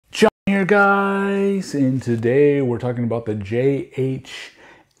here, guys, and today we're talking about the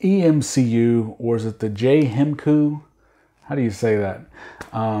JHEMCU, or is it the JHEMCU? How do you say that?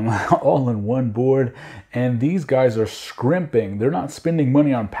 All-in-one board, and these guys are scrimping. They're not spending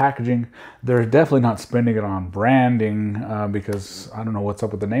money on packaging. They're definitely not spending it on branding because I don't know what's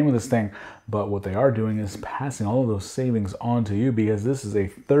up with the name of this thing, but what they are doing is passing all of those savings on to you, because this is a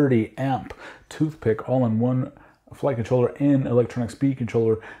 30 amp toothpick all-in-one flight controller and electronic speed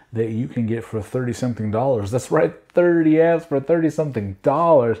controller that you can get for $30-something. That's right, 30 amps for $30-something.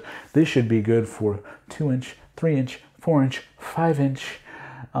 This should be good for 2-inch, 3-inch, 4-inch, 5-inch,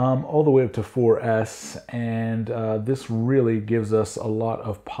 all the way up to 4S, and this really gives us a lot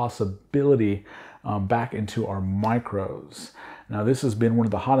of possibility back into our micros. Now, this has been one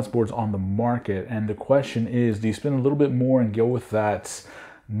of the hottest boards on the market, and the question is, do you spend a little bit more and go with that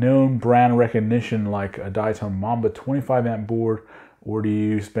known brand recognition like a Diatone Mamba 25 amp board, or do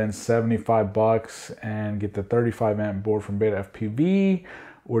you spend $75 and get the 35 amp board from Beta FPV,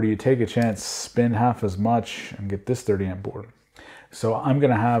 or do you take a chance, spend half as much and get this 30 amp board? So I'm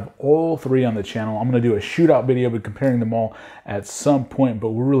going to have all three on the channel. I'm going to do a shootout video but comparing them all at some point,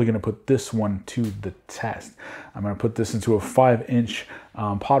 but we're really going to put this one to the test. I'm going to put this into a 5-inch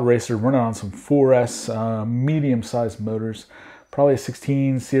pod racer, run it on some 4S medium-sized motors. Probably a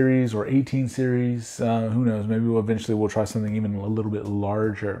 16 series or 18 series, who knows, maybe we'll try something even a little bit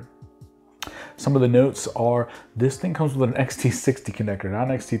larger. Some of the notes are, this thing comes with an XT60 connector,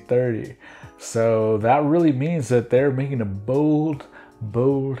 not an XT30. So that really means that they're making a bold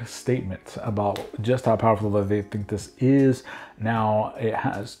statement about just how powerful they think this is. Now, it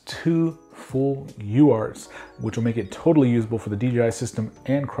has 2 full UARTs, which will make it totally usable for the DJI system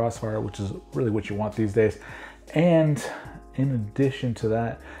and Crossfire, which is really what you want these days. And in addition to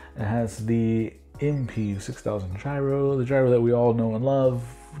that, it has the MPU 6000 gyro, the gyro that we all know and love.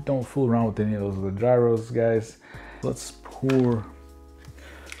 Don't fool around with any of those other gyros, guys. Let's pour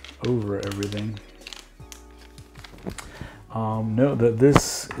over everything. Note that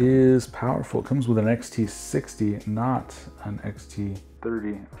this is powerful. It comes with an XT60, not an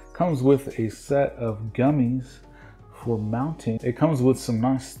XT30. Comes with a set of gummies for mounting. It comes with some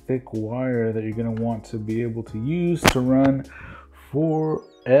nice thick wire that you're going to want to be able to use to run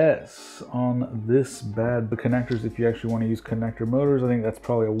 4S on this bad. The connectors, if you actually want to use connector motors, I think that's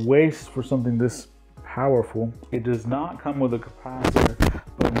probably a waste for something this powerful. It does not come with a capacitor,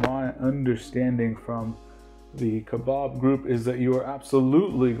 but my understanding from the Kebab group is that you are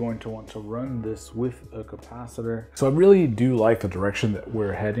absolutely going to want to run this with a capacitor. So I really do like the direction that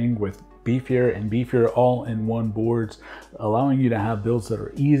we're heading with beefier and beefier all-in-one boards, allowing you to have builds that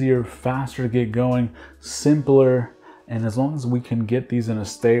are easier, faster to get going, simpler, and as long as we can get these in a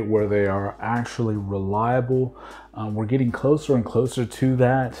state where they are actually reliable, we're getting closer and closer to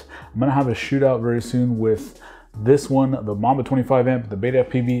that. I'm gonna have a shootout very soon with this one, the Mamba 25 amp, the Beta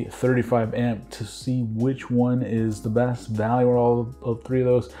FPV 35 amp, to see which one is the best value or all of three of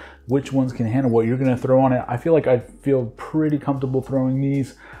those, which ones can handle what you're gonna throw on it. I feel like I feel pretty comfortable throwing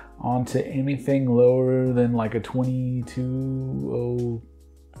these onto anything lower than like a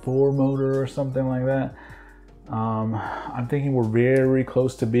 2204 motor or something like that. I'm thinking we're very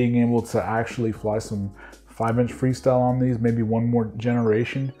close to being able to actually fly some 5-inch freestyle on these, maybe one more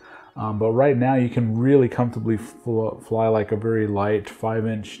generation. But right now you can really comfortably fly like a very light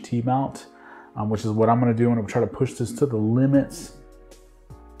 5-inch T-mount, which is what I'm going to do. I'm going to try to push this to the limits.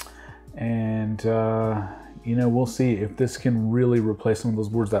 And, you know, we'll see if this can really replace some of those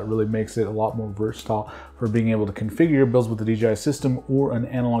boards. That really makes it a lot more versatile for being able to configure your builds with the DJI system or an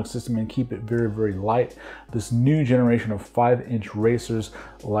analog system and keep it very, very light. This new generation of 5-inch racers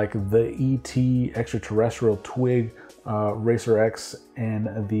like the ET Extraterrestrial Twig Racer X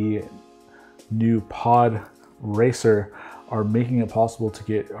and the new Pod Racer are making it possible to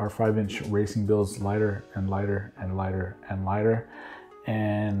get our 5-inch racing builds lighter and lighter and lighter and lighter.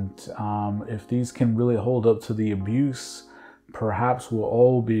 And if these can really hold up to the abuse, perhaps we'll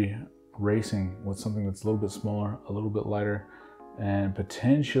all be racing with something that's a little bit smaller, a little bit lighter, and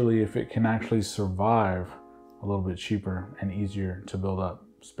potentially, if it can actually survive, a little bit cheaper and easier to build up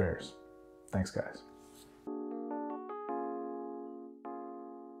spares. Thanks, guys.